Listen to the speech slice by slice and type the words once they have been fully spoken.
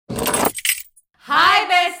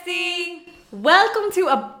bestie! Welcome to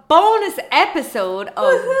a bonus episode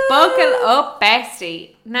of Buckle Up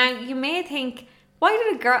Bestie. Now, you may think, why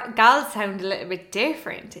do the gals sound a little bit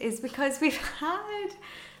different? Is because we've had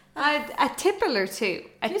a tipple or two.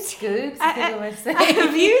 A few scoops, people would say.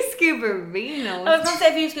 A few scooperinos. I was going to say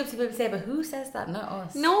a few scoops, people would say, but who says that? Not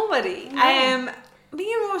us. Nobody. No.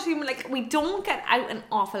 Me and Roisin, we don't get out an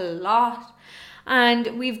awful lot.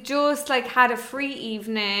 And we've just had a free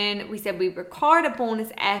evening. We said we'd record a bonus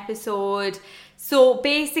episode. So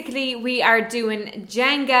basically we are doing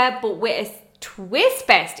Jenga but with a twist,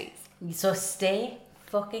 besties. So stay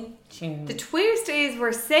fucking tuned. The twist is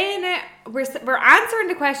we're saying it, we're answering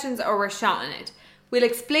the questions or we're shouting it. We'll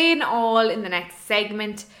explain all in the next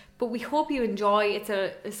segment, but we hope you enjoy.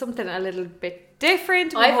 It's something a little bit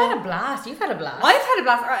different. I've had a blast. You've had a blast. I've had a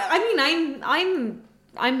blast. I mean,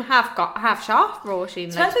 I'm half shot, Roisin.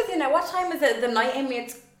 Depends with you now. What time is it? The night, Amy?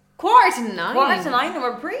 It's 9:45. 9:45, and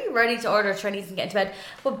we're pretty ready to order Chinese and get into bed.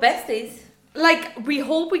 But besties, we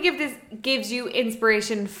hope we gives you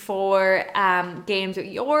inspiration for games with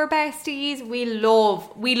your besties. We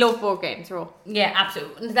love board games, Ro. Yeah,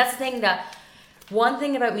 absolutely. And that's the thing, that one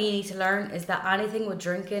thing about me you need to learn is that anything with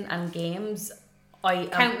drinking and games, I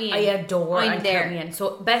adore. I'm and there. Count me in.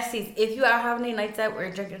 So besties, if you are having any nights out where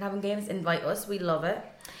you're drinking and having games, invite us. We love it.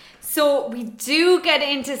 So we do get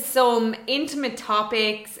into some intimate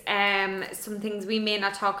topics, some things we may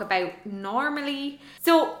not talk about normally.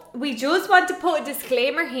 So we just want to put a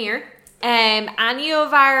disclaimer here. Any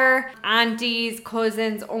of our aunties,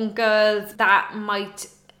 cousins, uncles that might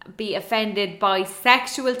be offended by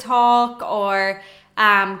sexual talk or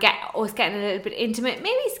getting a little bit intimate,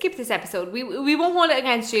 maybe skip this episode. We won't hold it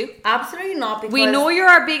against you. Absolutely not, because we know you're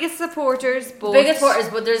our biggest supporters, but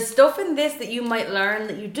there's stuff in this that you might learn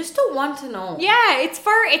that you just don't want to know. Yeah, it's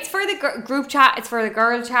for the group chat, it's for the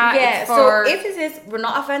girl chat. Yeah, so if this is, we're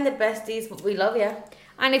not offended besties, but we love you.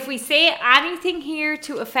 And if we say anything here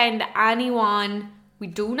to offend anyone, we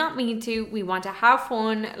do not mean to. We want to have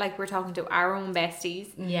fun, like we're talking to our own besties.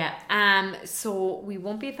 Yeah. So we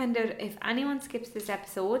won't be offended if anyone skips this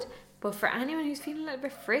episode. But for anyone who's feeling a little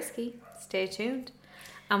bit frisky, stay tuned.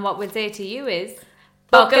 And what we'll say to you is,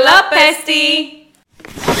 buckle up, bestie!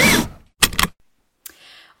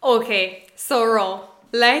 Okay, so Ro,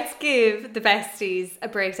 let's give the besties a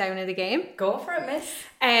breakdown of the game. Go for it,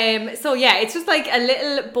 miss. So yeah, it's just a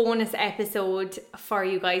little bonus episode for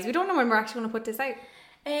you guys. We don't know when we're actually going to put this out.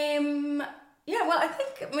 Yeah, well, I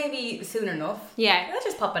think maybe soon enough. Yeah. Let's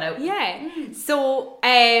just pop it out. Yeah. So,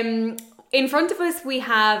 in front of us we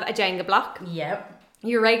have a Jenga block. Yep.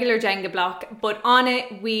 Your regular Jenga block, but on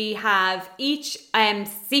it we have each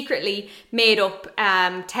secretly made up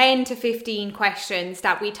 10 to 15 questions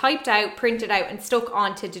that we typed out, printed out and stuck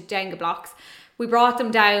onto the Jenga blocks. We brought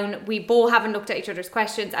them down, we both haven't looked at each other's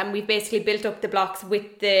questions, and we've basically built up the blocks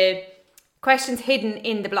with the questions hidden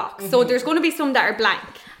in the blocks. So there's going to be some that are blank.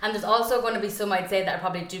 And there's also going to be some, I'd say, that are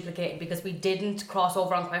probably duplicated because we didn't cross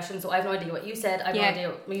over on questions. So I have no idea what you said. I have no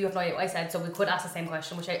idea. You have no idea what I said. So we could ask the same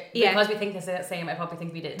question, because we think the same, I probably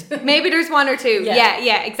think we did. Maybe there's one or two.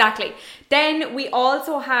 Yeah, exactly. Then we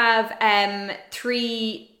also have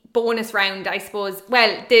 3 bonus round, I suppose.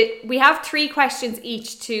 Well, we have 3 questions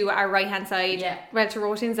each to our right hand side. Yeah. Well, to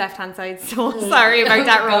Roisin's left hand side. So sorry about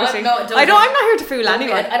that, Roisin. No, I'm not here to fool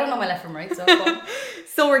anyone. I don't know my left from right, so go on.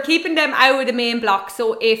 So we're keeping them out of the main block.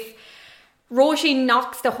 So if Roisin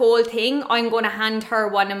knocks the whole thing, I'm going to hand her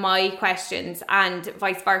one of my questions and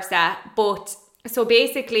vice versa. But so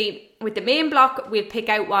basically with the main block, we'll pick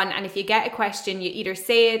out one, and if you get a question, you either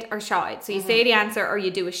say it or shot it. So you say the answer or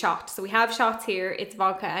you do a shot. So we have shots here. It's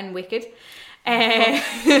vodka and Wicked.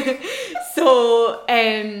 So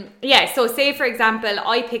say for example,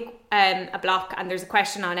 I pick a block and there's a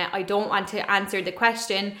question on it. I don't want to answer the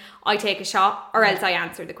question. I take a shot, or else I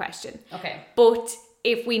answer the question. Okay. But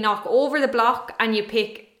if we knock over the block and you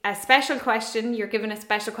pick a special question, you're given a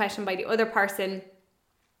special question by the other person,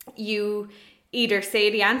 you either say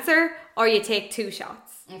the answer or you take 2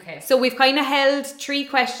 shots. Okay. So we've kind of held 3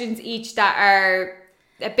 questions each that are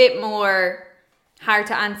a bit more hard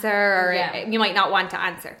to answer, or you might not want to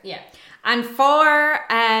answer. Yeah. And for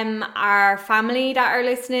our family that are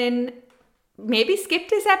listening, maybe skip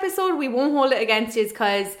this episode. We won't hold it against you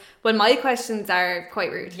because, well, my questions are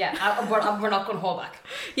quite rude. Yeah, we're not going to hold back.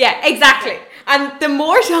 Yeah, exactly. And the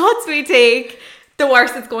more shots we take, the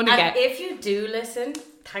worse it's going to get. And if you do listen,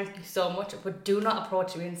 thank you so much, but do not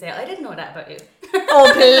approach me and say, I didn't know that about you.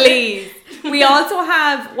 Oh, please. We also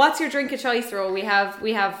have, what's your drink of choice, Ro? We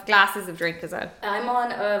have glasses of drink as well. I'm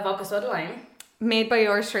on a vodka soda lime. Made by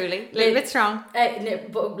yours truly. A little bit strong.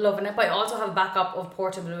 But loving it. But I also have a backup of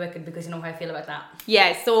Portable Wicked because you know how I feel about that.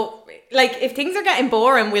 Yeah, so like if things are getting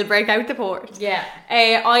boring, we'll break out the port. Yeah.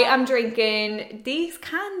 I am drinking these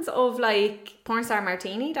cans of like Pornstar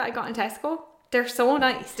Martini that I got in Tesco. They're so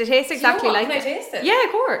nice. They taste exactly like Can I taste it? Yeah,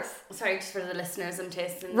 of course. Sorry, just for the listeners, I'm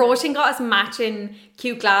tasting. Roshan got us matching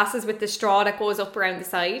cute glasses with the straw that goes up around the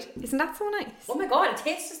side. Isn't that so nice? Oh my god, it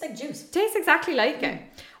tastes just like juice. It tastes exactly like it.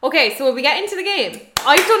 Okay, so will we get into the game?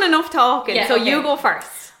 I've done enough talking, so you go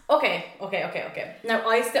first. Okay. Now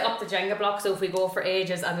I set up the Jenga block, so if we go for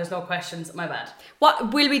ages and there's no questions, my bad.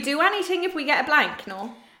 What will we do anything if we get a blank?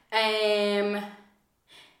 No. I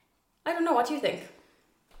don't know. What do you think?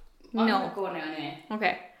 No. I'm gonna go now anyway.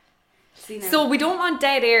 Okay. So we don't want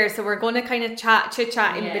dead air, so we're going to kind of chit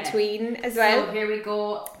chat in between as well. So here we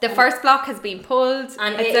go. The first block has been pulled,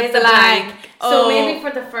 and it's a blank. Oh. So maybe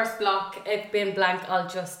for the first block, if being blank, I'll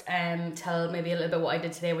just tell maybe a little bit what I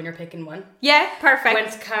did today when you're picking one. Yeah, perfect.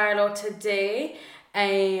 Went to Carlo today,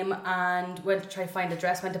 and went to try to find a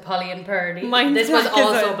dress. Went to Polly and Purdy. This was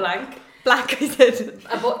also blank. Black, I said.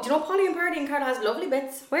 But do you know Polly and Purdy in Carlo has lovely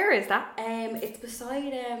bits? Where is that? It's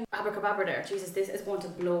beside Abracadabra there. Jesus, this is going to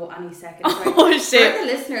blow any second. Oh shit! For the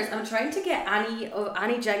listeners, I'm trying to get any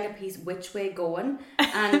Jenga piece which way going,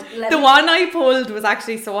 and the one I pulled was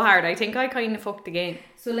actually so hard. I think I kind of fucked the game.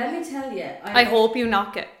 So let me tell you. I hope you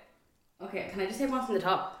knock it. Okay, can I just take one from the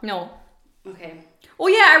top? No. Okay. Oh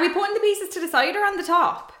yeah, are we putting the pieces to the side or on the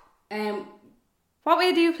top? What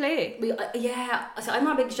way do you play? So I'm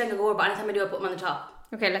not a big Jenga goer, but anytime I do, I put them on the top.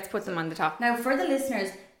 Okay, let's put them on the top. Now, for the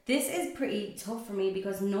listeners, this is pretty tough for me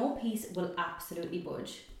because no piece will absolutely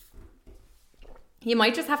budge. You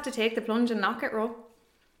might just have to take the plunge and knock it, Ro.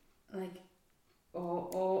 Like,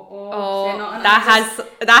 that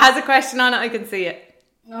has a question on it. I can see it.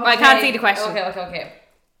 Okay. Well, I can't see the question. Okay.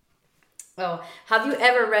 Oh, have you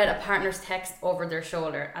ever read a partner's text over their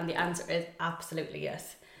shoulder? And the answer is absolutely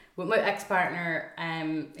yes. With my ex-partner,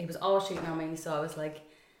 he was always cheating on me, so I was like,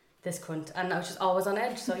 this cunt, and I was just always on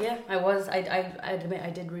edge. So yeah, I admit I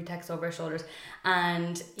did read text over his shoulders.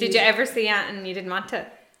 And did you ever see it and you didn't want to?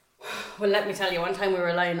 Well, let me tell you, one time we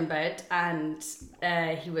were lying in bed and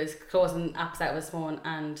he was closing apps out of his phone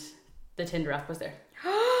and the Tinder app was there.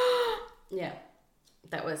 Yeah,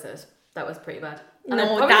 that was it. That was pretty bad. And I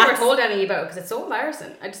probably never told any about it because it's so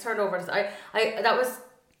embarrassing. I just turned over and that was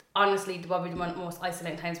honestly probably one of the most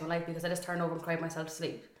isolating times of my life because I just turned over and cried myself to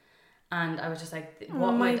sleep. And I was just like, what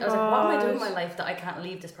am I doing in my life that I can't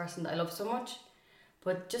leave this person that I love so much?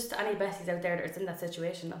 But just any besties out there that's in that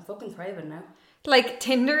situation, I'm fucking thriving now. Like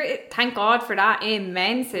Tinder, thank God for that,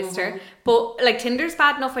 amen, sister. Mm-hmm. But like Tinder's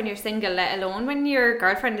bad enough when you're single, let alone when your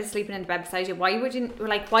girlfriend is sleeping in the bed beside you. Why would you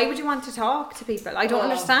want to talk to people? I don't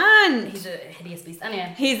understand. He's a hideous beast.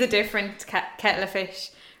 Anyway, he's a different kettle of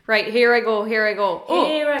fish. Right, here I go.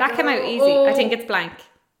 That came out easy. I think it's blank.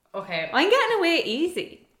 Okay. I'm getting away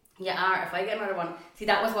easy. Yeah, if I get another one. See,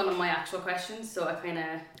 that was one of my actual questions, so I kind of...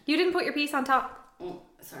 You didn't put your piece on top. Oh,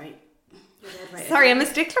 sorry. Right. Sorry, I'm a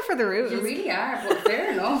stickler for the rules. You really are, but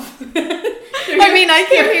fair enough. I mean, I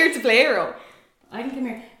came here to play, Ro. I can come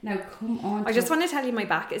here. Now, come on. I just want to tell you my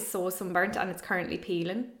back is so sunburnt and it's currently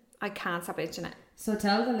peeling. I can't stop itching it. So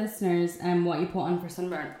tell the listeners what you put on for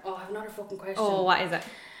sunburn. Oh, I have another fucking question. Oh, what is it?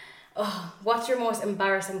 Oh, what's your most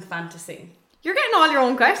embarrassing fantasy? You're getting all your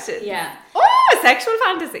own questions. Yeah. Oh, sexual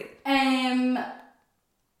fantasy.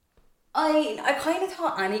 I kind of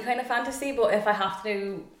thought any kind of fantasy, but if I have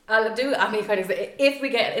to, I'll do any kind of. If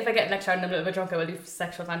I get next round and I'm a little bit drunk, I will do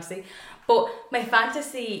sexual fantasy. But my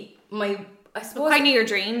fantasy, I suppose kind of your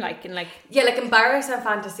dream, like embarrassing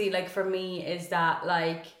fantasy, like for me is that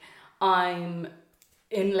like I'm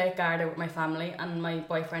in Lake Garda with my family and my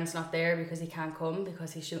boyfriend's not there because he can't come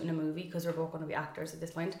because he's shooting a movie because we're both going to be actors at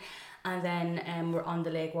this point. And then we're on the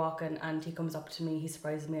lake walking and he comes up to me, he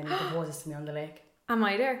surprises me and he proposes to me on the lake. Am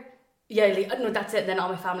I there? Yeah, no, that's it. Then all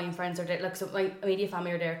my family and friends are there. Like, so my immediate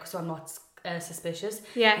family are there, so I'm not suspicious.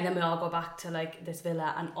 Yeah. And then we all go back to like this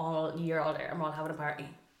villa, and all year all there, and we're all having a party.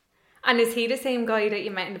 And is he the same guy that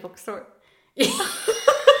you met in the bookstore? Yeah.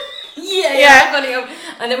 Funny.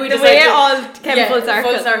 And then we the just way it all came full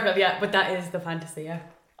circle. Full circle, yeah. But that is the fantasy, yeah.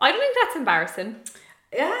 I don't think that's embarrassing.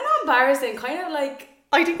 Yeah, not embarrassing. Kind of like.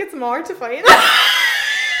 I think it's mortifying.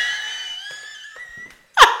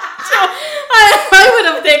 I would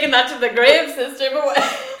have taken that to the grave, sister. But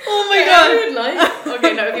oh my god! Like.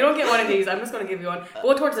 Okay, now if you don't get one of these, I'm just going to give you one.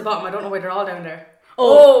 Go towards the bottom. I don't know why they're all down there.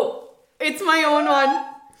 Oh, it's my own one.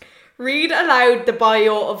 Read aloud the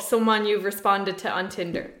bio of someone you've responded to on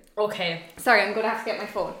Tinder. Okay. Sorry, I'm going to have to get my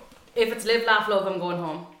phone. If it's live, laugh, love, I'm going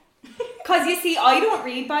home. Because you see, I don't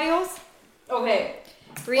read bios. Okay.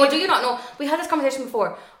 Or do you not know? We had this conversation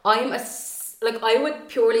before. I would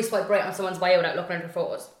purely swipe right on someone's bio without looking at their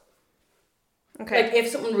photos. Okay. Like, if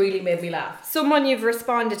something really made me laugh. Someone you've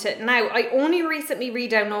responded to. Now, I only recently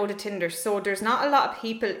re-downloaded Tinder, so there's not a lot of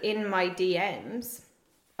people in my DMs.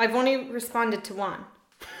 I've only responded to one.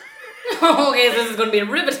 Okay, so this is going to be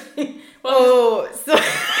riveting. So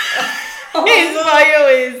his bio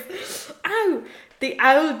is, the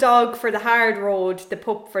owl dog for the hard road, the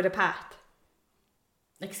pup for the path.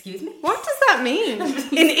 Excuse me? What does that mean?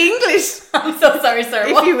 In English. I'm so sorry, sir.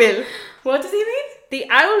 If you will. What does he mean? The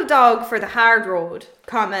owl dog for the hard road,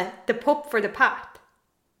 comma, the pup for the path.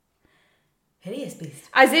 Hideous beast.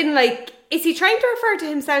 As in, like, is he trying to refer to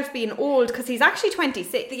himself being old? Because he's actually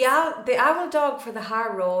 26. The owl dog for the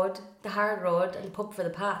hard road, and the pup for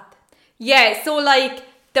the path. Yeah, so, like,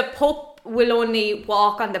 the pup will only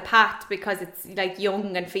walk on the path because it's, like,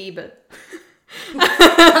 young and feeble. And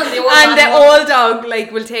the old dog,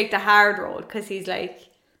 like, will take the hard road because he's, like,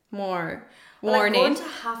 more worn in. I'm going to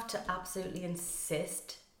have to absolutely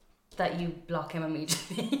insist that you block him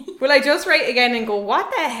immediately. Will I just write again and go,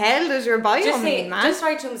 what the hell does your bio mean, man? Just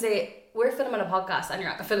write to him and say, we're filming a podcast and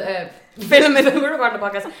you're we're recording a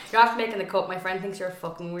podcast. You're after making the cut. My friend thinks you're a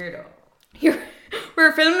fucking weirdo.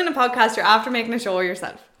 We're filming a podcast. You're after making a show of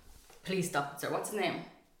yourself. Please stop it, sir. What's his name?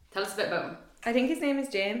 Tell us a bit about him. I think his name is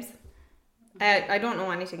James. I don't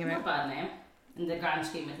know anything about him. Not a bad name in the grand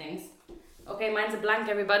scheme of things. Okay, mine's a blank,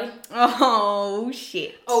 everybody. Oh,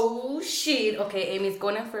 shit. Okay, Amy's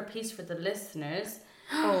going out for a piece for the listeners.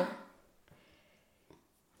 Oh.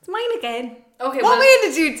 It's mine again. Okay, what way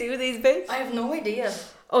did you do these bits? I have no idea.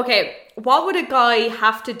 Okay, what would a guy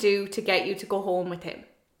have to do to get you to go home with him?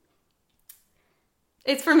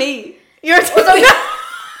 It's for me. You're sorry,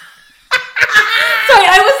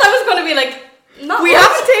 I was going to be like, we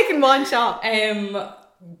haven't taken one shot.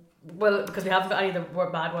 Well, because we haven't got any of the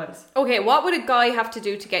bad ones. Okay, what would a guy have to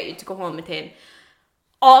do to get you to go home with him?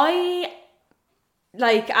 I,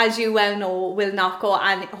 like, as you well know, will not go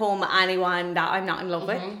home with anyone that I'm not in love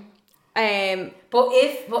with. But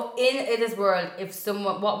in this world,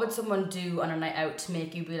 what would someone do on a night out to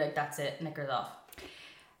make you be like, that's it, knickers off?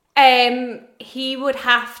 He would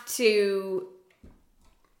have to.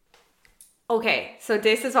 Okay, so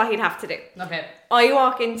this is what he'd have to do. Okay. I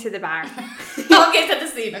walk into the bar. Okay, set the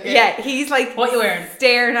scene. Okay. Yeah, he's like, what you wearing?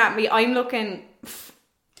 Staring at me. I'm looking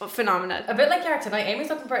phenomenal. A bit like you are tonight. Amy's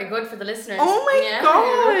looking pretty good for the listeners. Oh my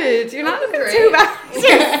god, you're not looking too bad.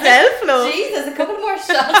 Yourself, love. Jesus, a couple more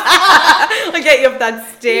shots. I'll get you up that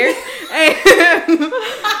stair.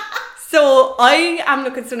 So I am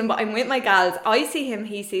looking stunning, but I'm with my gals. I see him,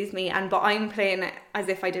 he sees me, but I'm playing it as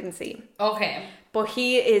if I didn't see him. Okay. But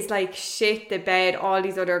he is like shit the bed. All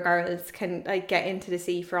these other girls can like get into the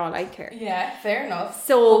sea for all I care. Yeah, fair enough.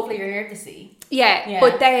 So hopefully you're near the sea. Yeah,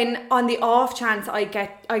 but then on the off chance I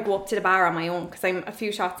go up to the bar on my own because I'm a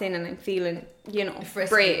few shots in and I'm feeling,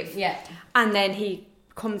 frisky. brave. Yeah. And then he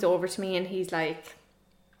comes over to me and he's like,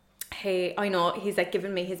 hey, I know, he's like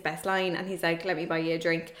giving me his best line and he's like, let me buy you a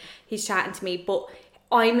drink. He's chatting to me, but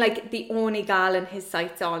I'm like the only gal in his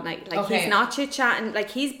sights all night. Like he's not chit chatting, like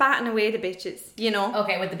he's batting away the bitches,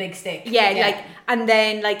 Okay, with the big stick. Yeah, like, and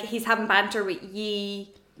then like he's having banter with ye.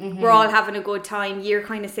 Mm-hmm. We're all having a good time. You're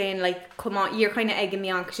kind of saying like, come on, you're kind of egging me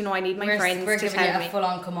on because I need my friends to tell me. We're full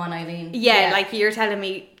on, come on, Eileen. Yeah, like you're telling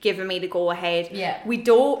me, giving me the go ahead. Yeah. We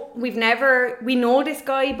know this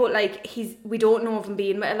guy, but like we don't know of him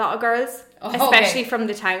being with a lot of girls, especially from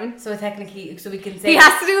the town. So technically, we can say he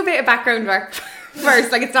has to do a bit of background work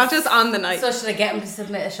first. Like it's not just on the night. So should I get him to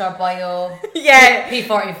submit a short bio? Yeah,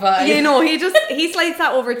 P45. He slides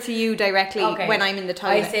that over to you directly when I'm in the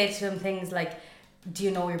toilet. I say to him things like, do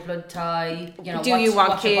you know your blood type? Do you want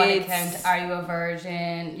what's kids? Your body count? Are you a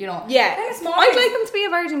virgin? Yeah. I'd like him to be a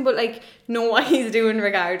virgin, but like know what he's doing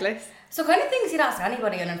regardless. So kind of things you'd ask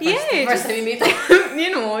anybody on a first time you meet them.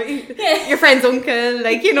 Your friend's uncle,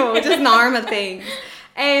 like just normal things.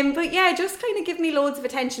 But yeah, just kind of give me loads of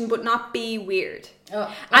attention, but not be weird.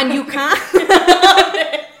 Oh. And you can't.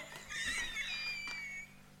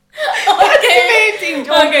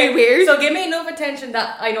 Don't be weird. So give me enough attention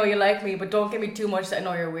that I know you like me, but don't give me too much that I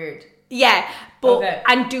know you're weird. Yeah, but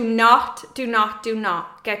and do not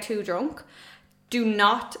get too drunk. Do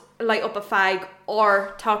not light up a fag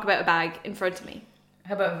or talk about a bag in front of me.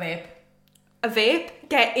 How about a vape? A vape?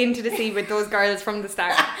 Get into the sea with those girls from the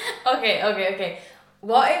start. Okay.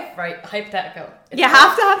 What if, hypothetical. You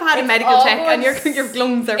have to have had a medical check and your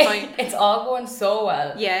lungs are fine. It's all going so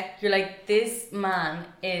well. Yeah. You're like, this man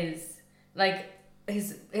is like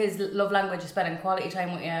his love language is spending quality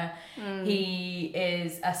time with you. He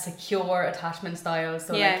is a secure attachment style.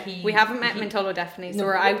 So like we haven't met him in Tullow definitely, so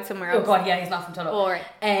we're out somewhere else. Oh god, yeah, he's not from Tullow. All right.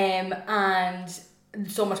 And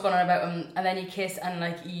so much going on about him, and then you kiss, and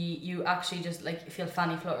like you actually just like feel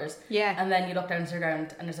fanny flutters. Yeah. And then you look down to the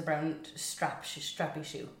ground, and there's a brown strappy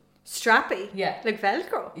shoe. Strappy? Yeah. Like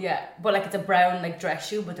Velcro? Yeah, but like it's a brown like dress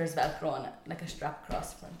shoe, but there's Velcro on it, like a strap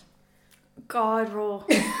across the front. God, Ro.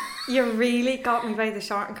 You really got me by the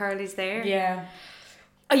short and curlies there. Yeah.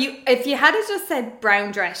 If you had just said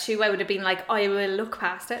brown dress shoe, I would have been like, I will look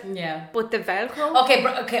past it. Yeah. But the Velcro?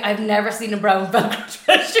 Okay, I've never seen a brown Velcro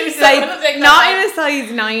dress shoe. So like, not in a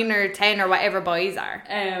size 9 or 10 or whatever boys are.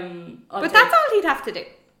 But that's all he'd have to do.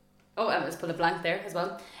 Oh, I must put a blank there as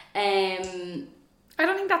well. I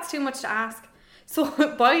don't think that's too much to ask. So,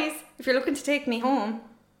 boys, if you're looking to take me home,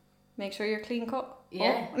 make sure you're clean cut.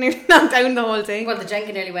 Yeah. Oh, and you're not down the whole thing. Well, the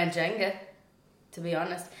Jenga nearly went Jenga, to be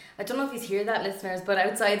honest. I don't know if you hear that, listeners, but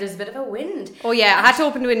outside there's a bit of a wind. Oh yeah, I had to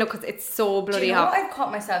open the window because it's so bloody hot. hot. I've caught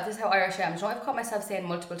myself, this is how Irish I am, I've caught myself saying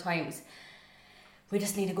multiple times, we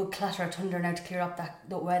just need a good clatter of thunder now to clear up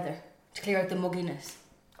the weather, to clear out the mugginess.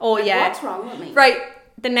 Oh like, yeah. What's wrong with me? Right,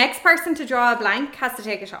 the next person to draw a blank has to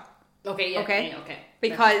take a shot. Okay, yeah. Okay.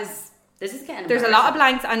 Because this is getting there's a lot of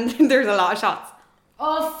blanks and there's a lot of shots.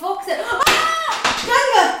 Oh, fuck's it.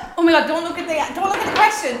 Jenga! Oh my god, don't look at the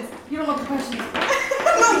questions. You don't look at the questions.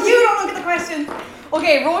 No, you don't look at the question.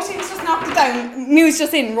 Okay, Roisin's just knocked it down. News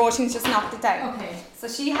just in, Roisin's just knocked it down. Okay. So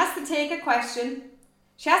she has to take a question.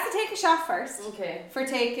 She has to take a shot first. Okay. For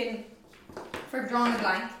drawing a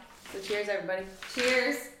blank. So cheers, everybody.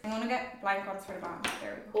 Cheers. I'm gonna get blank ones for the bottom.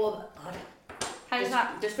 There we go. Oh, God. How's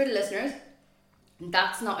that? Just for the listeners,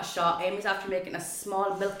 that's not a shot. Amy's after making a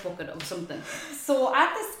small milk bucket of something. So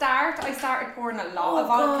at the start, I started pouring a lot of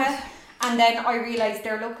vodka. God. And then I realised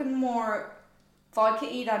they're looking more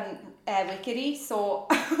vodka-y than wickedy. So,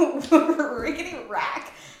 rickety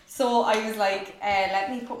rack. So I was like,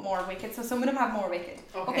 let me put more wicked. So some of them have more wicked.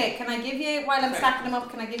 Okay, can I give you, while I'm stacking them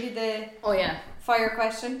up, can I give you the fire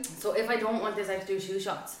question? So if I don't want this, I have to do 2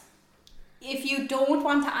 shots. If you don't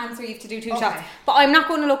want to answer, you have to do 2 shots. But I'm not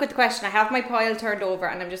going to look at the question. I have my pile turned over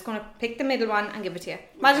and I'm just going to pick the middle one and give it to you.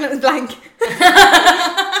 Imagine it was blank.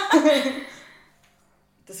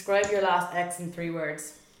 Describe your last ex in 3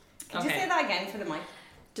 words. Can you say that again for the mic?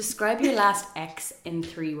 Describe your last ex in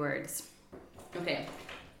 3 words. Okay.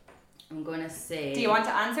 I'm going to say... Do you want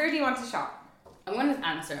to answer or do you want a shot? I'm going to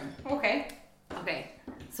answer. Okay.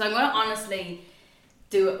 So I'm going to honestly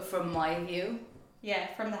do it from my view.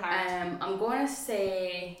 Yeah, from the heart. I'm going to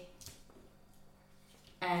say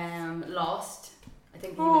lost. I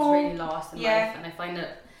think he was really lost in life, and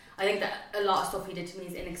I think that a lot of stuff he did to me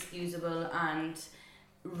is inexcusable, and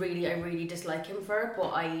I really dislike him for it, but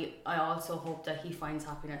I also hope that he finds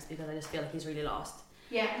happiness, because I just feel like he's really lost.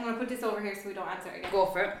 Yeah, I'm going to put this over here so we don't answer it again. Go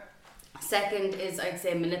for it. Second is, I'd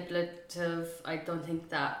say, manipulative. I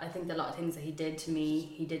think a lot of things that he did to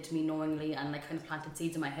me knowingly, and like kind of planted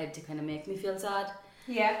seeds in my head to kind of make me feel sad.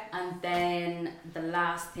 Yeah. And then the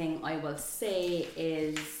last thing I will say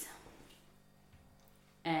is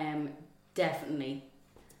definitely,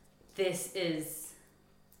 this is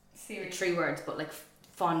serious 3 words, but like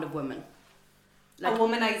fond of women. Like, a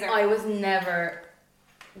womanizer. I was never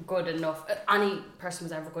good enough. Any person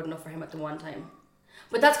was ever good enough for him at the one time.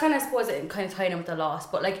 But that's kind of, I suppose, it kind of tied in with the loss.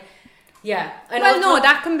 But like, yeah.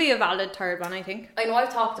 That can be a valid third one, I think. I know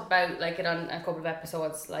I've talked about like it on a couple of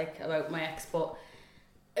episodes, like about my ex, but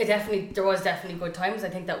there was definitely good times. I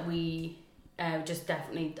think that we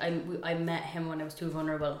I met him when I was too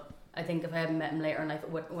vulnerable. I think if I hadn't met him later in life,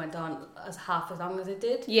 it went on half as long as it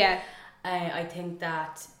did. Yeah. I think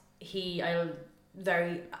that I'll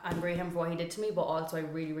very angry at him for what he did to me, but also I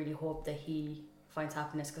really, really hope that he finds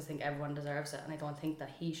happiness, because I think everyone deserves it, and I don't think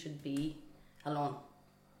that he should be alone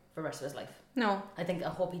for the rest of his life. No. I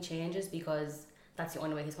hope he changes, because that's the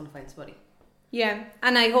only way he's going to find somebody. Yeah,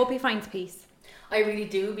 and I hope he finds peace. I really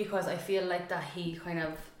do, because I feel like that he kind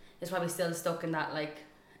of is probably still stuck in that like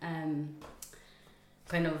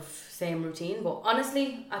kind of same routine. But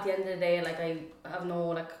honestly, at the end of the day, like I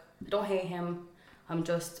don't hate him. I'm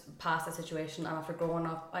just past that situation. I'm after growing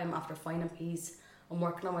up. I'm after finding peace. I'm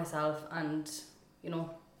working on myself, and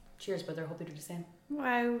cheers, brother. Hope you do the same.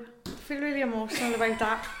 Wow, I feel really emotional about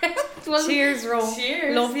that. Cheers, Ro.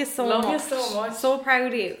 Cheers. Love you so much. So proud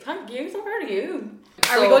of you. Thank you. So proud of you.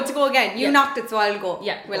 Are we good to go again? You knocked it, so I'll go.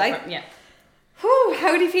 Yeah. Will I? Yeah. Whew,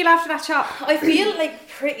 how do you feel after that shot? I feel like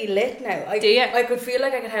pretty lit now. Do you? I could feel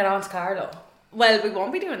like I could head on to Carlo. Well, we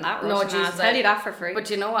won't be doing that. No, Jesus, I'll tell you that for free. But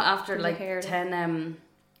you know what? After like 10,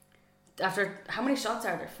 after how many shots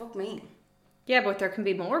are there? Fuck me. Yeah, but there can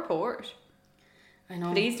be more port. I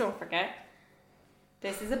know. Please don't forget.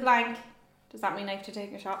 This is a blank. Does that mean I have to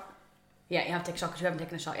take a shot? Yeah, you have to take a shot because you haven't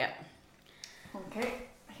taken a shot yet. Okay.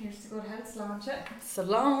 Here's the good head cilantro.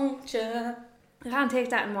 Cilantro. I can't take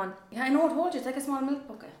that in one. Yeah, I know. I told you. It's like a small milk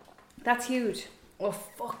bucket. That's huge. Oh,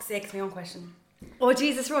 fuck's sake, it's my own question. Oh,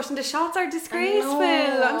 Jesus, Russian, the shots are disgraceful.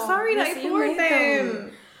 I'm sorry that I poured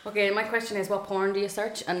them. Okay, my question is, what porn do you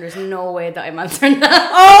search? And there's no way that I'm answering that.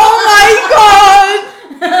 Oh my God!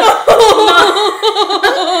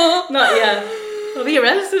 Not yet. I'll be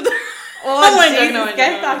arrested. Oh, Jesus,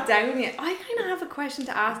 get that down here. I kind of have a question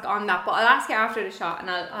to ask on that, but I'll ask you after the shot, and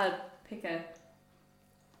I'll pick a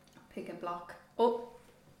block.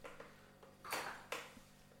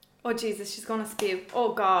 Oh, Jesus, she's gonna spew.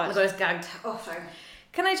 Oh, God. I was gagged. Oh, sorry.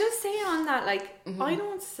 Can I just say on that, like, I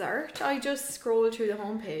don't search, I just scroll through the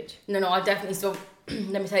homepage. No, I definitely, so,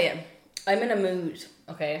 let me tell you, I'm in a mood,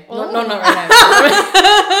 okay? Oh. No, not right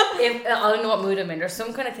now. I'll know what mood I'm in. There's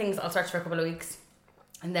some kind of things I'll search for a couple of weeks,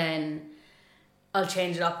 and then I'll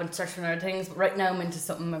change it up and search for other things, but right now I'm into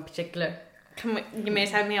something in particular. You may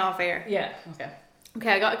tell me off air. Yeah, okay.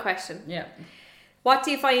 Okay, I got a question. Yeah. What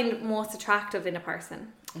do you find most attractive in a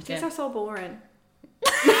person? Okay. These are so boring.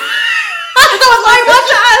 I want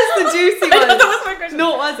to ask the juicy one. That was my question.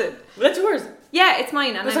 No, it wasn't. That's yours. Yeah, it's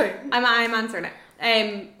mine. And sorry. I'm answering it.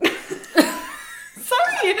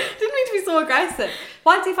 Sorry, didn't mean to be so aggressive.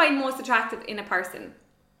 What do you find most attractive in a person?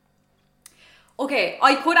 Okay,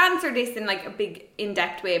 I could answer this in like a big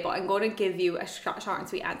in-depth way, but I'm going to give you a short and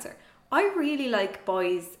sweet answer. I really like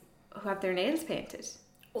boys who have their nails painted.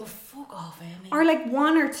 Oh, fuck off, Amy. Or like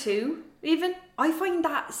one or two, even. I find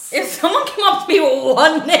that so... If someone came up to me with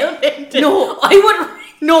one nail painted, no, I would...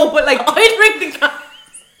 No, but like... I'd ring the cops.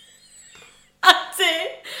 I'd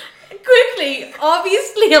say, quickly,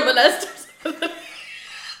 obviously I'm molested.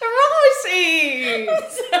 Rosie!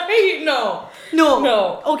 Sorry, no.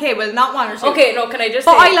 Okay, well, not one or two. Okay, no, can I just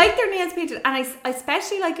But say... I like their nails painted, and I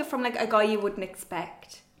especially like it from like a guy you wouldn't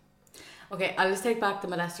expect. Okay, I'll just take back the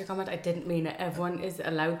molester comment. I didn't mean it. Everyone is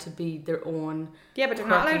allowed to be their own... Yeah, but they're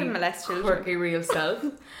not allowed to molest children. Quirky real self.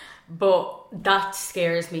 But that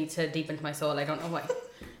scares me to deep into my soul. I don't know why.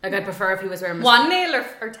 Like, I'd prefer if he was wearing... One nail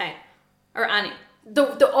or 10? Or any?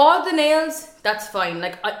 All the nails, that's fine.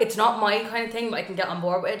 Like, it's not my kind of thing, but I can get on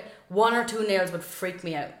board with it. One or two nails would freak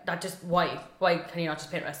me out. That just... Why? Why can you not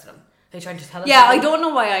just paint the rest of them? Are you trying to tell us? Yeah, I don't know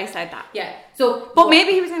why I said that. Yeah. So... But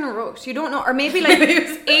maybe he was in a rush. You don't know. Or maybe like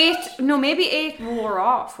maybe 8 wore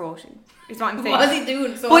off, Rosie. Is what I'm saying. What was he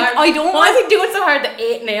doing so but hard? I don't Why was he doing so hard that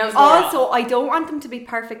 8 nails wore Also, off? I don't want them to be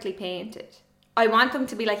perfectly painted. I want them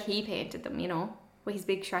to be like he painted them, you know? With his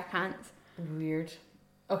big Shrek hands. Weird.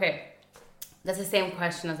 Okay. That's the same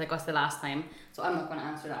question as I got the last time. So I'm not going to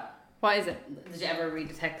answer that. What is it? Did you ever read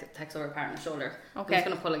the text over a partner's shoulder? Okay. I'm just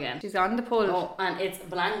going to pull again. She's on the pull. Oh, and it's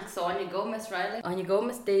blank. So on you go, Miss Riley. On you go,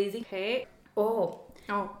 Miss Daisy. Okay. Oh.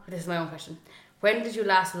 This is my own question. When did you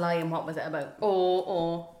last lie and what was it about?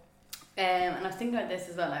 And I was thinking about this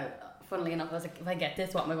as well. Funnily enough, I was like, if I get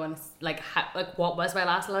this, what am I going to... Like, what was my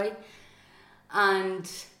last lie?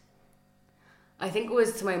 And... I think it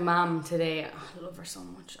was to my mum today. Oh, I love her so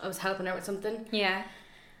much. I was helping her with something. Yeah.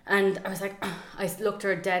 And I was like, I looked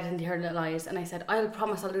her dead into her little eyes and I said, I'll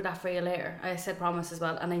promise I'll do that for you later. I said promise as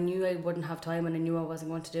well. And I knew I wouldn't have time and I knew I wasn't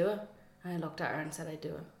going to do it. And I looked at her and said I'd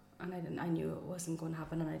do it. And I didn't. I knew it wasn't going to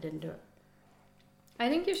happen and I didn't do it. I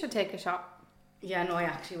think you should take a shot. Yeah, no, I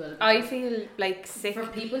actually will. I feel like sick. For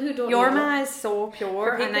people who don't your know... ma is so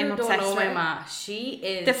pure and I'm obsessed with my ma, she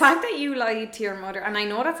is... The fact that you lied to your mother, and I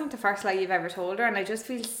know that's not the first lie you've ever told her, and I just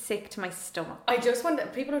feel sick to my stomach. I just want...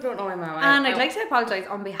 People who don't know my ma... And I'd like to apologise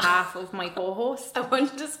on behalf of my co-host. I want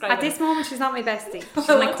to describe... At this moment, she's not my bestie. She's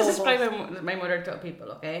I my want to co-host. describe my mother to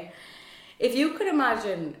people, okay? If you could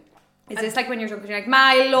imagine... Is this like when you're drunk and you're like, Ma,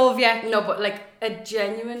 I love you? No, but like a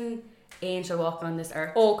genuine angel walking on this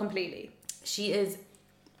earth. Oh, completely. She is...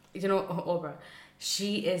 You know, Oprah.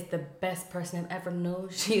 She is the best person I've ever known.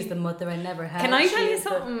 She is the mother I never had. Can I tell you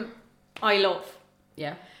something I love?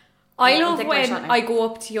 Yeah. I love when I go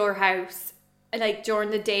up to your house, like during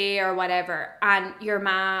the day or whatever, and your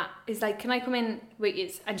ma is like, can I come in with you?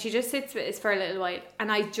 And she just sits with us for a little while.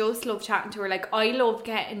 And I just love chatting to her. Like, I love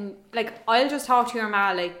getting, like, I'll just talk to your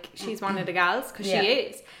ma like she's one of the gals, because she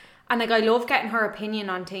is. And like, I love getting her opinion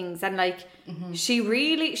on things. And like,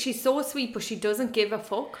 she's so sweet, but she doesn't give a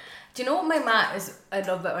fuck. Do you know what my ma is? I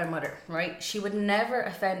love about my mother, right? She would never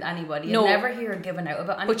offend anybody. No. You'd never hear her giving out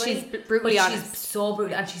about anybody. But she's brutally honest. She's so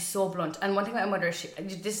brutal and she's so blunt. And one thing about my mother,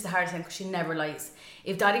 this is the hardest thing because she never lies.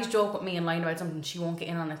 If daddy's joke with me and lying about something, she won't get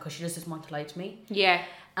in on it because she just doesn't want to lie to me. Yeah.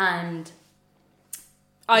 And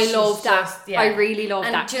I she's love that. just- yeah. I really love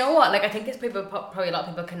And that. do you know what? Like, I think it's probably a lot of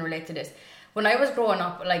people can relate to this. When I was growing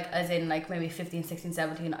up, like, as in, like, maybe 15, 16,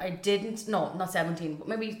 17, I didn't, no, not 17, but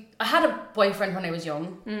maybe, I had a boyfriend when I was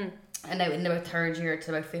young. And now in about third year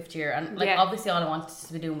to about fifth year. And, like, obviously all I wanted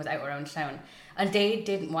to be doing was out around town. And they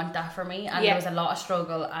didn't want that for me. And there was a lot of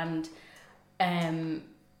struggle. And I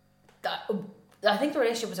think the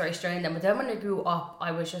relationship was very strained then. But then when I grew up,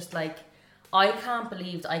 I was just like, I can't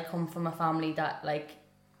believe that I come from a family that, like,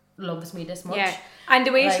 loves me this much. Yeah, and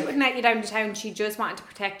the way like, she wouldn't let you down to town, she just wanted to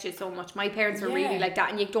protect you so much. My parents were really Yeah. like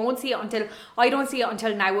that, and you don't see it until I don't see it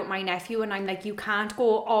until now with my nephew, and I'm like, you can't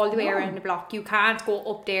go all the way around the block, you can't go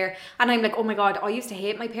up there, and I'm like, oh my god, I used to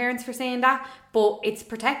hate my parents for saying that, but it's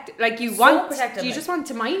protected. Like you So want, protective, you like. just want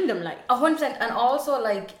to mind them, like 100%. And also,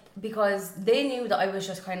 like, because they knew that I was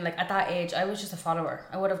just kind of like, at that age, I was just a follower.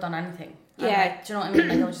 I would have done anything. And, Yeah. like, do you know what I mean?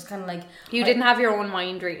 Like, I was just kind of like, you didn't have your own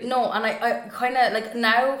mind, really. no. And I kind of like,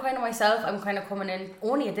 now kind of myself, I'm kind of coming in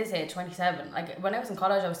only at this age, 27. Like, when I was in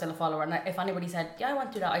college, I was still a follower, and if anybody said, yeah, I want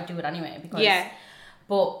to do that, I'd do it anyway, because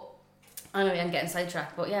but anyway, I'm getting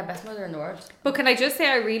sidetracked, but yeah, best mother in the world. But can I just say,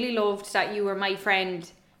 I really loved that you were my friend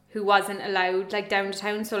who wasn't allowed, like, down to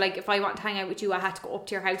town. So, like, if I want to hang out with you, I had to go up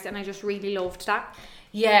to your house, and I just really loved that.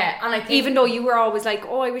 Yeah. And I think, Even though you were always like,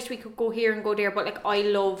 oh, I wish we could go here and go there, but, like, I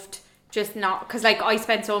loved just not, because, like, I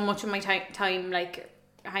spent so much of my time like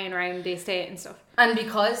hanging around the estate and stuff. and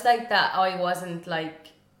because like that, I wasn't like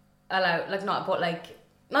allowed, like,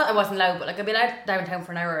 not I wasn't allowed, but like, I'd be allowed downtown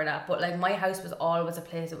for an hour or that, but like, my house was always a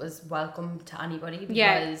place that was welcome to anybody,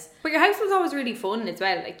 because But your house was always really fun as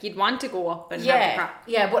well. Like, you'd want to go up and have the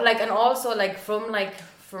crap. but like, and also like, from like,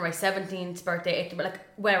 for my 17th birthday, 18th, but like,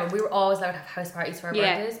 wherever, we were always allowed to have house parties for our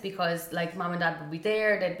birthdays, because like, mom and dad would be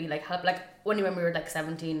there, they'd be like, help, like, only when we were like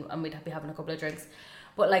 17 and we'd be having a couple of drinks,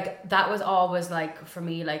 but like, that was always like, for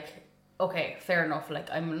me, like, okay, fair enough, like,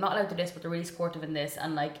 I'm not allowed to do this, but they're really supportive in this,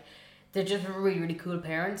 and like, they're just really, really cool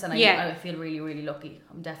parents, and I feel really, really lucky.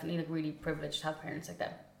 I'm definitely like really privileged to have parents like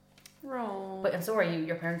that. Oh. But and so are you.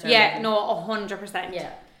 Your parents are. Yeah, amazing. no, 100%. Yeah.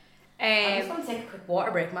 I just want to take a quick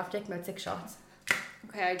water break. I'm after taking about 6 shots.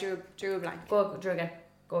 Okay, I drew a blank. Go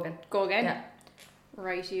again. Go again? Yeah.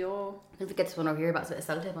 Rightio. If we get this one over here, that's a bit of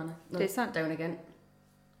sellotape on it. No, This one? down again.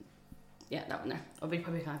 Yeah, that one there. Oh, we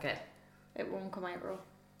probably can't get. It won't come out, bro.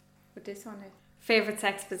 But this one is. Favourite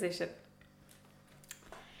sex position?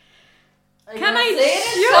 Can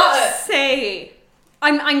I just say,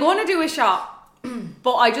 I'm going to do a shot,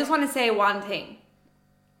 but I just want to say one thing.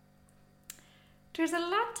 There's a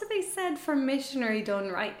lot to be said for missionary done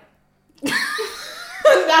right. That's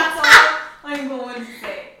all I'm going to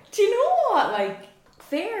say. Do you know what? Like,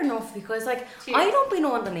 fair enough, because like, Cheers. I don't be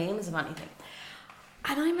knowing the names of anything.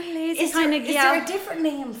 And I'm a lazy Is kind of there a different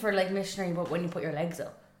name for like missionary, but when you put your legs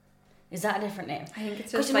up? Is that a different name? I think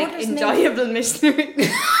it's 'Cause just you know like there's enjoyable missionary.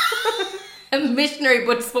 A missionary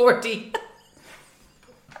but sporty.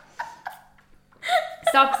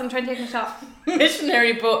 Stop, 'cause I'm trying to take a shot.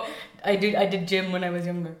 Missionary, but I did gym when I was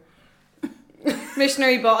younger.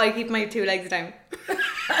 Missionary, but I keep my 2 legs down.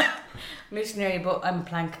 Missionary, but I'm a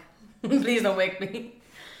plank. Please don't wake me.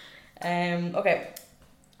 Okay.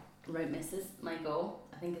 Right, missus, my go.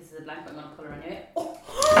 I think this is a blank, but I'm gonna pull her anyway.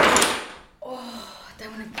 Oh,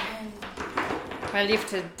 down again. Well, you have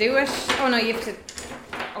to do it. Oh no, you have to.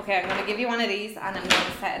 Okay, I'm gonna give you one of these, and I'm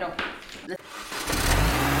gonna set it up.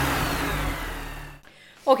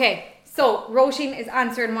 Okay, so Roisin is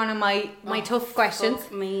answering one of my tough questions.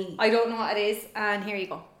 Fuck me. I don't know what it is, and here you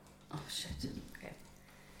go. Oh shit. Okay.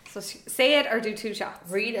 So say it or do 2 shots.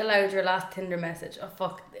 Read aloud your last Tinder message. Oh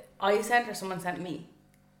fuck. I sent or someone sent me.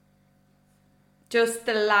 Just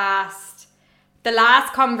the last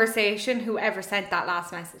conversation. Whoever sent that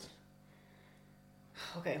last message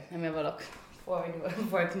Okay, let me have a look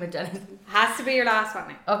before I commit to anything. has to be your last one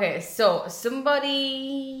now. Okay, so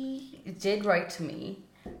somebody did write to me,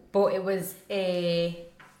 but it was a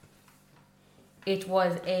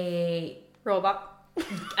Robot.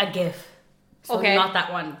 a GIF. So Okay. not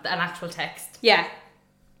that one, an actual text. Yeah.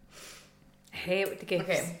 I hate with the gifts.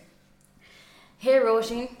 Okay. Hey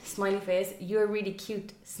Roisin, smiley face. You're really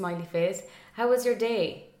cute, smiley face. How was your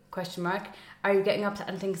day? Question mark. Are you getting up to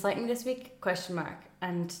anything exciting this week? Question mark.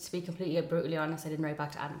 And to be completely brutally honest, I didn't write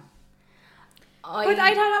back to Adam. But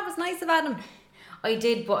I thought that was nice of Adam. I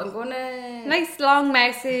did, but I'm gonna... Nice long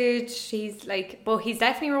message. He's like, but he's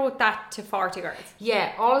definitely wrote that to 40 girls.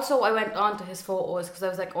 Yeah, also I went on to his photos because I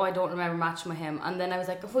was like, oh, I don't remember matching with him. And then I was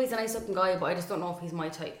like, oh, he's a nice looking guy, but I just don't know if he's my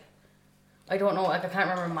type. I don't know, like I can't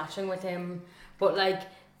remember matching with him. But like,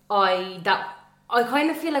 I kind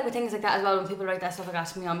of feel like with things like that as well, when people write that stuff like that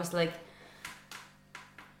to me, I'm just like,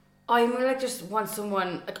 I like just want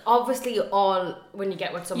someone, like obviously all when you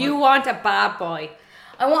get with someone. You want a bad boy.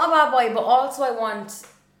 I want a bad boy, but also I want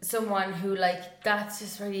someone who like that's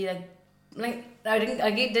just really like I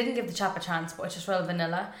didn't give the chap a chance, but it's just real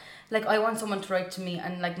vanilla. Like I want someone to write to me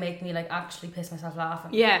and like make me like actually piss myself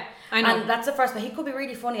laughing. Yeah, I know. And that's the first, but he could be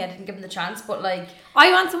really funny. I didn't give him the chance, but like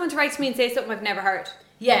I want someone to write to me and say something I've never heard.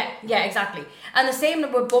 Yeah, exactly. And the same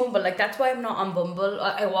with Bumble, like that's why I'm not on Bumble.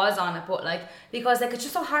 I was on it, but like because like it's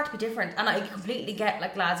just so hard to be different, and I completely get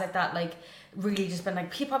like lads like that, like really just been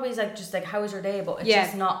like he probably is like just like how was your day, but it's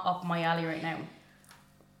just not up my alley right now.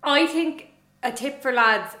 I think a tip for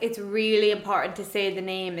lads, it's really important to say the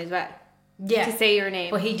name as well. Yeah. To say your name.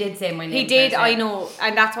 But he did say my name. He did, I know.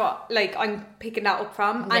 And that's what, like, I'm picking that up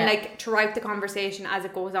from. Yeah. And, like, throughout the conversation as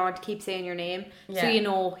it goes on, to keep saying your name. Yeah. So, you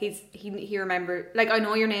know, he remember. Like, I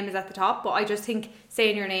know your name is at the top, but I just think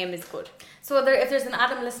saying your name is good. So if there's an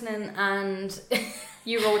Adam listening and...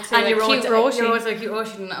 You wrote to and a cute Roisin. You wrote to a cute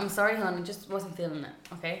Roisin. I'm sorry, hon. I just wasn't feeling it.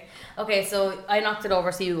 Okay? Okay, so I knocked it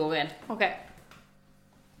over, so you go in. Okay.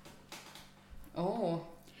 Oh.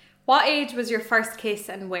 What age was your first kiss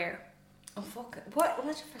and where? Oh, fuck. What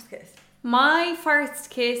was your first kiss? My first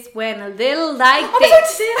kiss went a little like I was this. about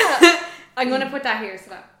to say that. I'm going to put that here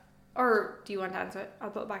so that... Or do you want to answer it? I'll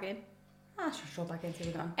put it back in. Sure, throw it back in, see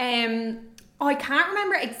what we're I can't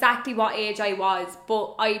remember exactly what age I was,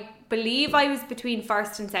 but I believe I was between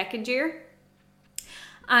first and second year.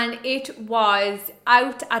 And it was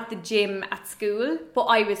out at the gym at school, but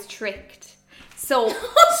I was tricked. So...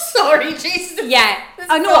 sorry, Jesus. Yeah.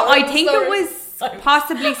 I think it was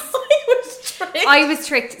possibly... I was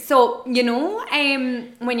tricked. So, you know,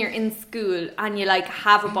 when you're in school and you like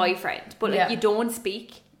have a boyfriend, but like you don't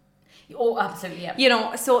speak. Oh, absolutely, yeah. You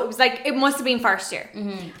know, so it was like, it must have been first year.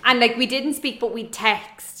 Mm-hmm. And like we didn't speak, but we'd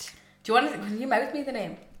text. Do you want to, can you mouth me the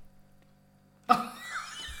name?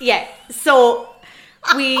 Yeah. So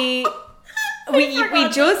we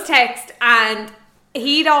just text, and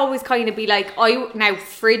he'd always kind of be like, now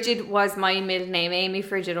Frigid was my middle name, Amy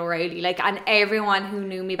Frigid O'Reilly, like, and everyone who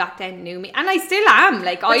knew me back then knew me, and I still am,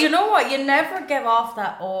 like, but you know what, you never give off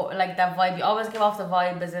that, like, that vibe, you always give off the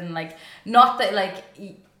vibe as in, like, not that, like,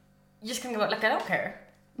 you just kind of go, like, I don't care.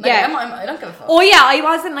 Like, yeah, I don't give a fuck. Oh yeah, I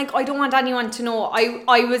wasn't like, I don't want anyone to know.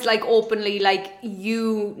 I was like openly like,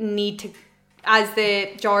 you need to, as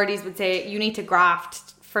the Geordies would say, you need to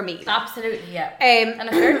graft for me. Absolutely, yeah. And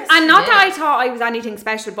not that I thought I was anything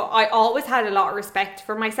special, but I always had a lot of respect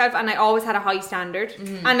for myself, and I always had a high standard.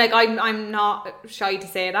 Mm-hmm. And like I'm not shy to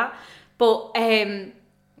say that, but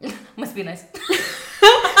must be nice.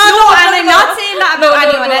 No, and I'm not saying that about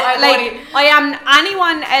anyone. I am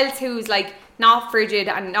anyone else who's like not frigid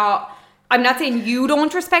and not. I'm not saying you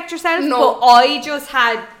don't respect yourself, but I just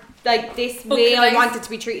had like this way I wanted to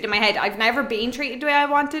be treated in my head. I've never been treated the way I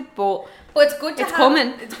wanted, but it's good to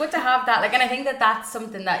coming. It's good to have that, like, and I think that that's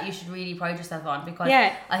something that you should really pride yourself on, because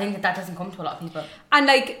I think that doesn't come to a lot of people. And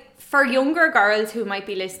like for younger girls who might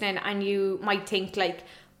be listening, and you might think like,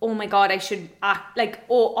 oh my god, I should act like,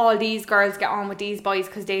 oh, all these girls get on with these boys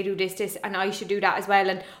because they do this, and I should do that as well.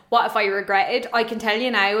 And what if I regretted? I can tell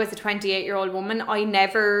you now, as a 28-year-old woman, I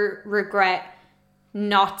never regret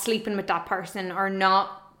not sleeping with that person, or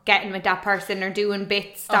not getting with that person, or doing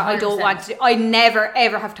bits that 100%. I don't want to do. I never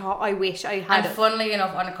ever have thought I wish I had. And funnily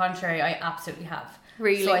enough, on the contrary, I absolutely have.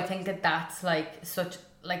 Really? So I think that that's like such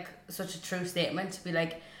a true statement to be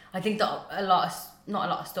like, I think that not a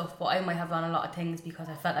lot of stuff, but I might have done a lot of things because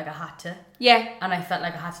I felt like I had to. Yeah. And I felt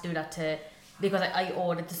like I had to do that because I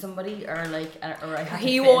owed it to somebody, or like, or I had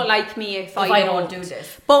he to won't like me if I don't do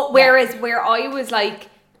this. But whereas where I was like,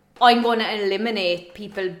 I'm going to eliminate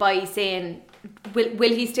people by saying,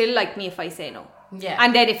 will he still like me if I say no? Yeah.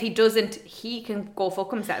 And then if he doesn't, he can go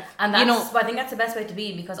fuck himself. And that's, I think that's the best way to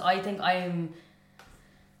be, because I think I'm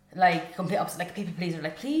like complete opposite, like a people pleaser.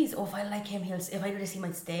 Like, please, if I like him, if I do this, he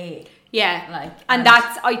might stay. Yeah. Like, and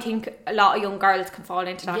that's, I think a lot of young girls can fall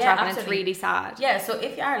into that trap, absolutely. and it's really sad. Yeah. So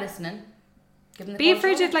if you are listening, give them the be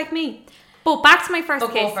frigid like me. But back to my first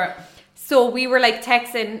kiss. Go for it. So we were like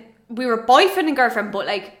texting. We were boyfriend and girlfriend, but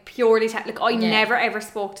like purely like I never ever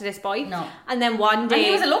spoke to this boy. No. And then one day, and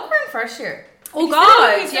he was a looker in first year. Oh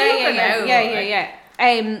god, yeah.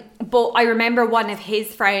 But I remember one of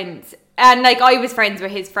his friends, and like I was friends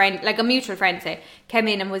with his friend, like a mutual friend, came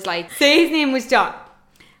in and was like, say his name was John.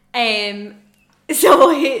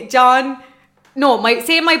 So John, no,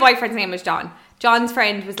 my boyfriend's name was John. John's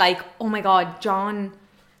friend was like, oh my god, John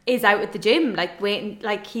is out at the gym, like waiting,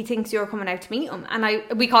 like he thinks you're coming out to meet him. And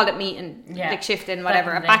we called it meeting, like shifting,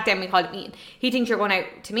 whatever. Definitely. Back then we called it meeting. He thinks you're going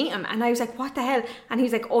out to meet him. And I was like, what the hell? And he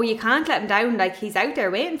was like, oh, you can't let him down. Like, he's out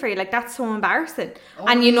there waiting for you. Like, that's so embarrassing.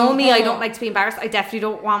 And you know me, I don't like to be embarrassed. I definitely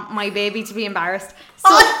don't want my baby to be embarrassed. So,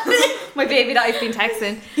 my baby that I've been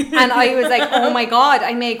texting. And I was like, oh my God,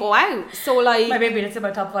 I may go out. So like, My baby, that's in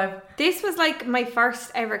my top 5. this was like my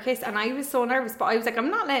first ever kiss. And I was so nervous. But I was like, I'm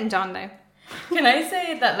not letting John down. Can I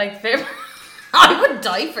say that, like, I would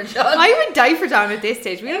die for John. I would die for John at this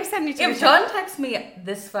stage. We have 72. If John texted me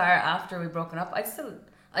this far after we'd broken up, I'd still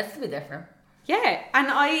be there for him. Yeah, and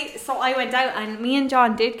I went out and me and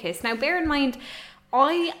John did kiss. Now bear in mind,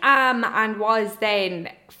 I am and was then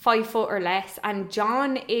 5 foot or less, and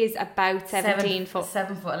John is about 17 foot.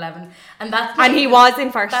 7'11", and he was in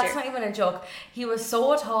first year. That's not even a joke. He was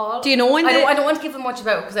so tall. Do you know when I don't want to give him much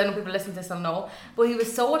about it because I know people listening to this will know. But he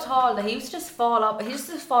was so tall that he used to just fall up. He used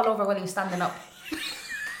to just fall over when he was standing up.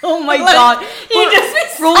 Oh my God!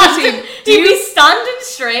 He'd be standing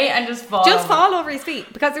straight and just fall over his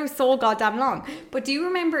feet because they were so goddamn long. But do you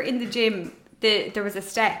remember in the gym there was a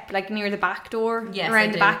step like near the back door? Yes,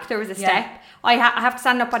 around the back there was a step. I have to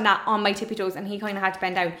stand up on that on my tippy toes, and he kind of had to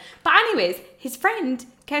bend down. But anyways, his friend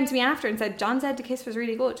came to me after and said John said the kiss was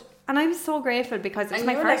really good, and I was so grateful because it was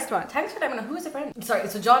my first one. Thanks for letting me know. Who's the friend? Sorry,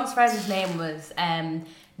 so John's friend's name was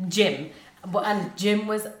Jim, and Jim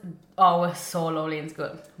was always so lovely in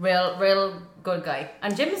school. Real good guy.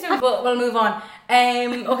 And Jim is doing. But we'll move on.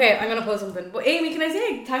 Okay, I'm gonna post something. But Amy, can I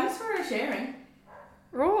say thanks for sharing?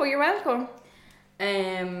 Oh, you're welcome.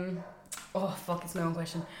 Oh fuck, it's my own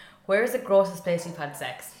question. Where is the grossest place you've had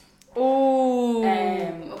sex? Oh.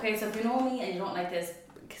 Okay, so if you know me and you don't like this,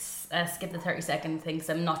 skip the 30-second thing because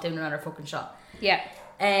I'm not doing another fucking shot. Yeah.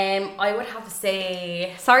 I would have to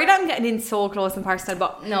say. Sorry that I'm getting in so close and personal,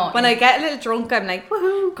 but no, when I get a little drunk, I'm like,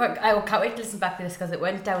 woohoo. I can't wait to listen back to this because it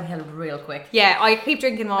went downhill real quick. Yeah, I keep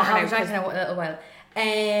drinking water. I have been drinking a little while.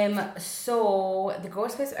 So the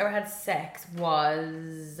grossest place I've ever had sex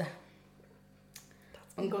was.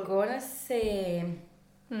 I'm gonna say.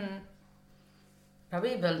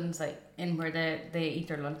 Probably a building site in where they eat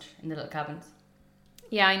their lunch in the little cabins.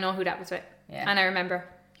 Yeah, I know who that was with. Yeah. And I remember.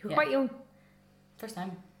 You were quite young. First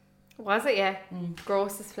time. Was it? Yeah.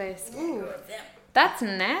 Grossest place. Ooh. That's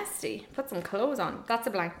nasty. Put some clothes on. That's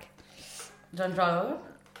a blank. Don't draw over.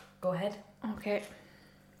 Go ahead. Okay.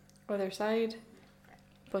 Other side.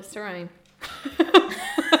 Bust a rhyme.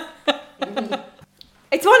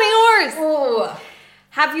 It's one of yours. Oh.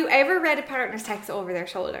 Have you ever read a partner's text over their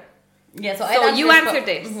shoulder? Yeah, so you answered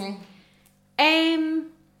this.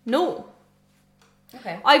 No.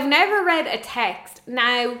 Okay. I've never read a text.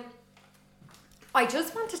 Now, I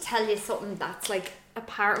just want to tell you something that's like a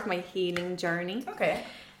part of my healing journey. Okay.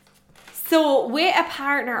 So, with a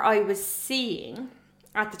partner I was seeing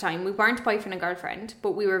at the time, we weren't boyfriend and girlfriend,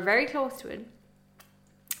 but we were very close to it.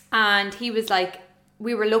 And he was like,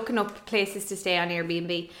 we were looking up places to stay on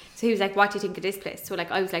Airbnb. So he was like, what do you think of this place? So like,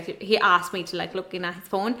 I was like, he asked me to like looking at his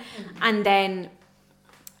phone. And then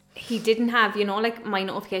he didn't have, you know, like my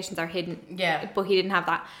notifications are hidden. Yeah. But he didn't have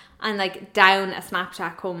that. And like down a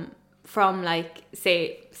Snapchat come from like,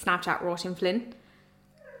 say, Snapchat Roisin Flynn.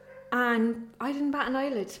 And I didn't bat an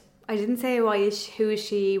eyelid. I didn't say, who is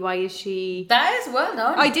she, why is she? That is well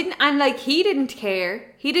done. I didn't, and like he didn't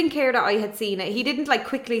care. He didn't care that I had seen it. He didn't like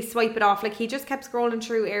quickly swipe it off. Like he just kept scrolling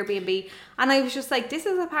through Airbnb, and I was just like, this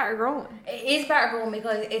is a part of growing. It is part of growing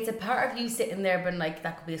because it's a part of you sitting there being like,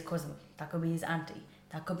 that could be his cousin, that could be his auntie,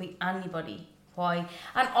 that could be anybody. Why?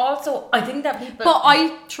 And also, I think that people. But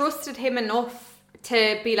I trusted him enough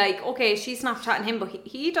to be like, okay, she's Snapchatting him, but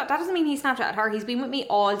he that doesn't mean he Snapchatted her. He's been with me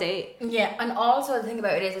all day. Yeah, and also the thing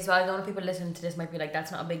about it is as well, I know people listening to this might be like,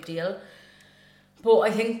 that's not a big deal. But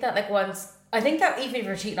I think that even if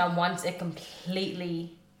you're cheating on once, it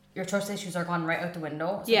completely, your trust issues are gone right out the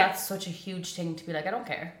window. So that's such a huge thing to be like, I don't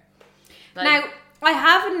care. Like, now, I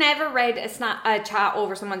have never read a chat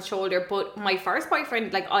over someone's shoulder, but my first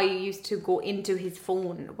boyfriend, like I used to go into his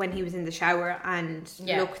phone when he was in the shower and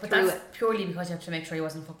look through that's it. Purely because you have to make sure he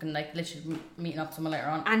wasn't fucking like literally meeting up someone later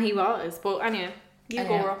on. And he was, but anyway, go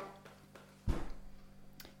girl.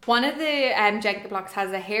 One of the Jenga blocks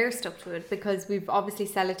has a hair stuck to it because we've obviously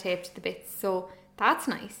sellotaped the bits, so that's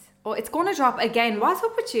nice. Oh, it's going to drop again. What's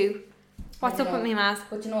up with you? What's up with me, Maz?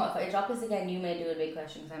 But you know what, if I drop this again, you may do a big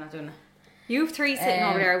question because I'm not doing it. You have 3 sitting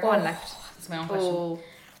over there. I've 1 left. That's my own question.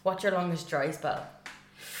 What's your longest dry spell?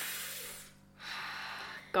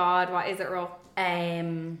 God, what is it, Ro?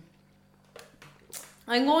 I'm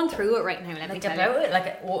going through it right now. Let me tell you.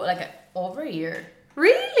 Like over a year.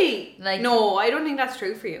 Really? Like, no, I don't think that's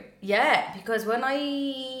true for you. Yeah, because when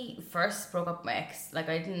I first broke up with my ex, like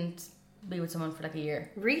I didn't be with someone for like a year.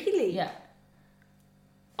 Really? Yeah.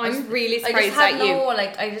 I'm really surprised I just had at you.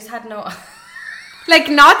 I just had no. Like,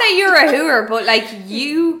 not that you're a hooer, but like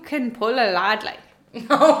you can pull a lad, like.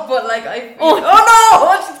 No, but like I. Oh no!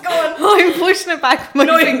 What's going? I'm pushing it back. With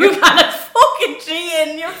my finger. You can't fucking G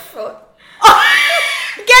in your foot.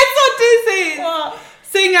 Guess what this is? What?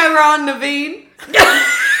 Sing Aaron Naveen.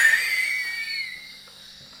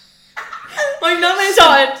 I'm not gonna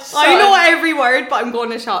Shot it. I know every word, but I'm going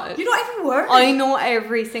to shot it. You know every word. I know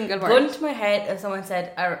every single word. Gun to my head, if someone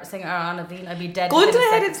said sing Aaron Naveen, I'd be dead. Gun to my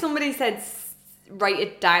head, if somebody said write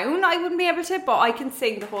it down, I wouldn't be able to, but I can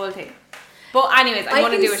sing the whole thing. But anyways, I'm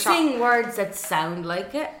going to do a shot. I can sing words that sound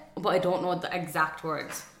like it, but I don't know the exact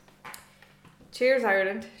words. Cheers,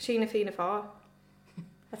 Ireland. Sheena Fianna Fáil.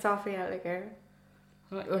 That's awfully out like Aaron.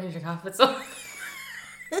 I don't need to half it, so.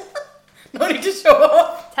 No need to show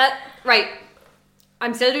off. Right.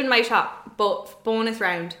 I'm still doing my shot, but bonus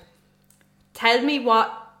round. Tell me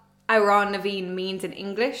what Aaron Naveen means in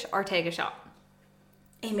English, or take a shot.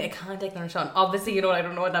 Amy, I can't take another shot. Obviously, you know I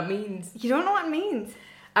don't know what that means. You don't know what it means?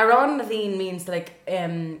 Aaron Naveen means like.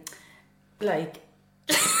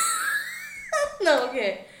 No,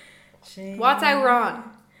 okay. What's Aaron?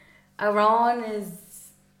 Aaron is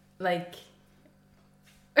like.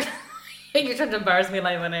 You're trying to embarrass me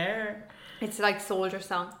live on air. It's like soldier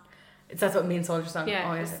song. That's what it means, soldier song. Yeah,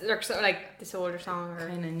 oh, it's sort of like the soldier song. I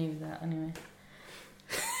kind of knew that anyway.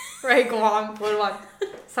 Right, go on, pull one.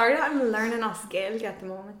 Sorry that I'm learning off Gaelic at the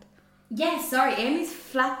moment. Yes, sorry, Amy's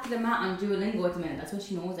flat to the mat on Duolingo at the minute. That's why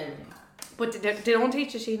she knows everything. But they don't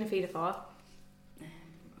teach you Sheena Fianna Fáil.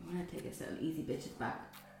 I'm gonna take this little easy bitches back.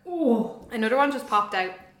 Oh, another one just popped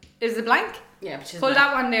out. Is it blank? Yeah, but she's pull blank.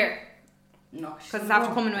 that one there. No, because it's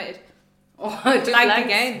after coming with it. Oh, blank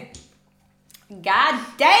again. God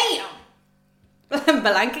damn.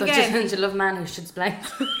 Blank again. Don't you love man who shoots blank?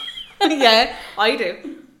 Yeah, I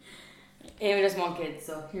do. Amy doesn't want kids,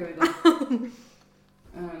 so here we go.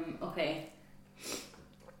 Okay.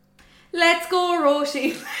 Let's go,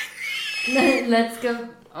 Roshi. Let's go.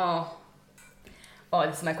 Oh,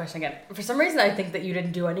 this is my question again. For some reason, I think that you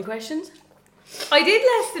didn't do any questions. I did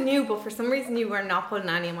less than you, but for some reason you were not putting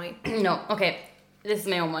any of mine. No, okay. This is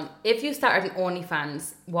my own one. If you started an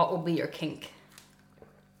OnlyFans, what would be your kink?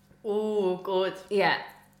 Oh, good. Yeah.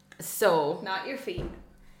 So. Not your feet.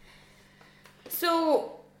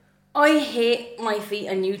 So, I hate my feet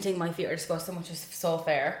and you think my feet are disgusting, which is so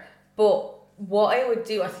fair. But what I would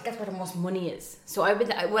do, I think that's where the most money is. So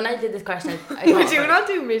when I did this question, I would you not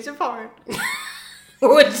do midget porn?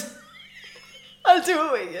 Would. I'll do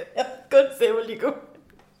it with you. Good, say will you go?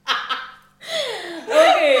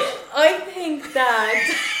 Okay, I think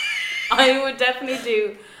that I would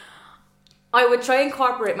definitely I would try and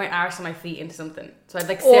incorporate my arse and my feet into something. So I'd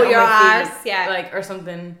like sit on your my feet, arse, yeah, like or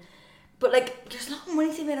something. But like, there's a lot of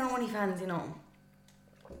money to be made on OnlyFans, you know.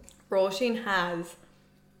 Roisin has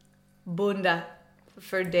bunda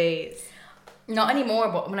for days. Not anymore,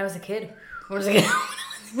 but when I was a kid. I wasn't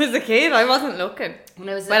looking. When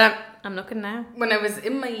I was, well, I'm looking now. When I was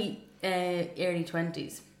in my early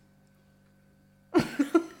 20s.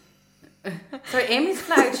 Sorry, Amy's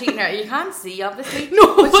flat out cheating her. You can't see, obviously.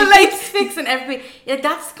 No, but she like keeps fixing everything. Yeah,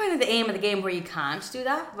 that's kind of the aim of the game where you can't do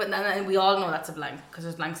that. But and we all know that's a blank because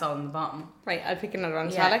there's blanks all on the bottom. Right, I'll pick another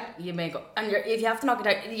one, shall I? You may go. And if you have to knock it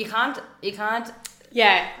out, you can't.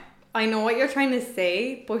 Yeah, I know what you're trying to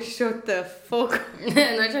say, but shut the fuck. I'm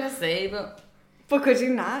not trying to say, but could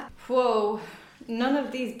you not? Whoa, none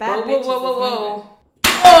of these bad bitches. Whoa.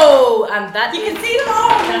 Oh, and that you can see them all.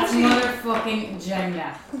 That's motherfucking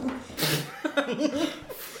Jenga.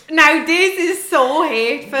 Now this is so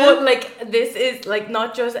hateful. But like this is like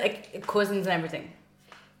not just like cousins and everything.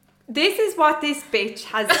 This is what this bitch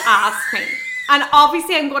has asked me, and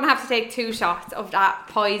obviously I'm going to have to take 2 shots of that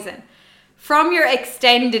poison. From your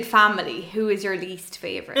extended family, who is your least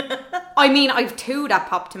favourite? I mean, I've 2 that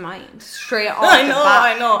popped to mind straight off I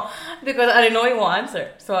bat. know, because I know you won't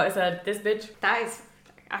answer. So I said, this bitch. That is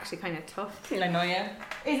actually kind of tough. I know, yeah.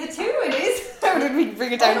 Is it 2? It is. How did we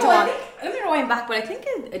bring it down to 1? I don't know why I'm back, but I think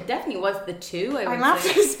it definitely was the 2. I'm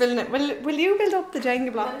after spilling it. Will you build up the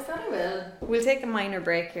Jenga block? Yes, I will. We'll take a minor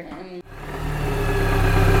break here.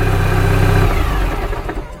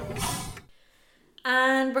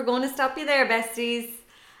 And we're going to stop you there, besties.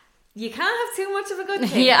 You can't have too much of a good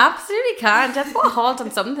thing. You absolutely can't. Just put a halt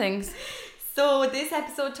on some things. So this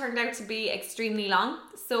episode turned out to be extremely long.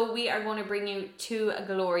 So we are going to bring you 2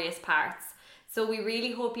 glorious parts. So we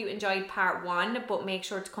really hope you enjoyed part 1, but make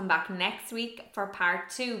sure to come back next week for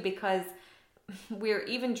part 2 because we're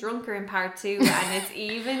even drunker in part 2 and it's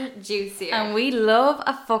even juicier. And we love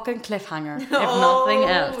a fucking cliffhanger, if nothing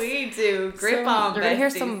else. We do. Grip on, you're going to hear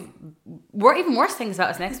some even worse things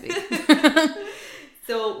about us next week.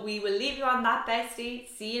 So we will leave you on that, bestie.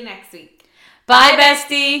 See you next week. Bye,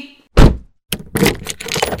 bestie.